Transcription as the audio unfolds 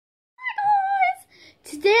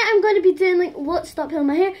today I'm going to be doing like stop pulling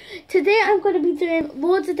my hair. Today I'm going to be doing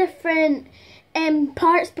loads of different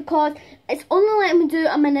parts because it's only letting me do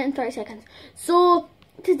a minute and 30 seconds. So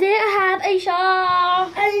today I have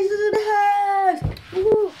Aisha. Aisha's in the house.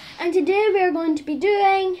 Woo. And today we're going to be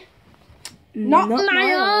doing not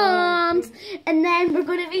my arms. And then we're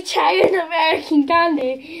going to be trying American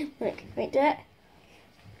candy. Look, right, do it.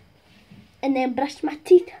 And then brush my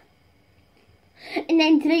teeth. And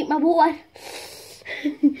then drink my water.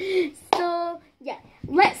 So, yeah,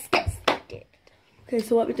 let's get started. Okay,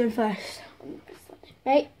 so what are we doing first?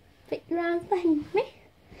 Right, put your hands behind me.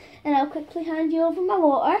 And I'll quickly hand you over my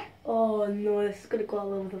water. Oh no, this is going to go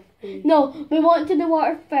all over the face. No, we won't do the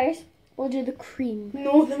water first. We'll do the cream.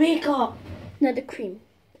 No, the makeup. No, the cream.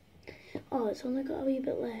 Oh, it's only got a wee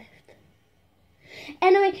bit left.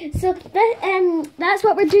 Anyway, so that's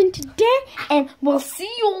what we're doing today. And we'll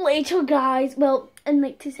see you later, guys. Well, in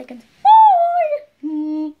like 2 seconds.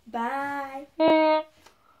 Bye. Bye.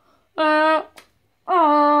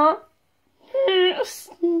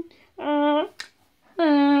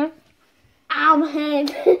 Ow, my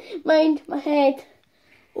head. Mind my head.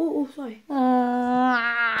 Oh, sorry.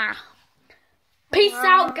 Peace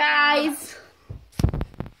out, guys.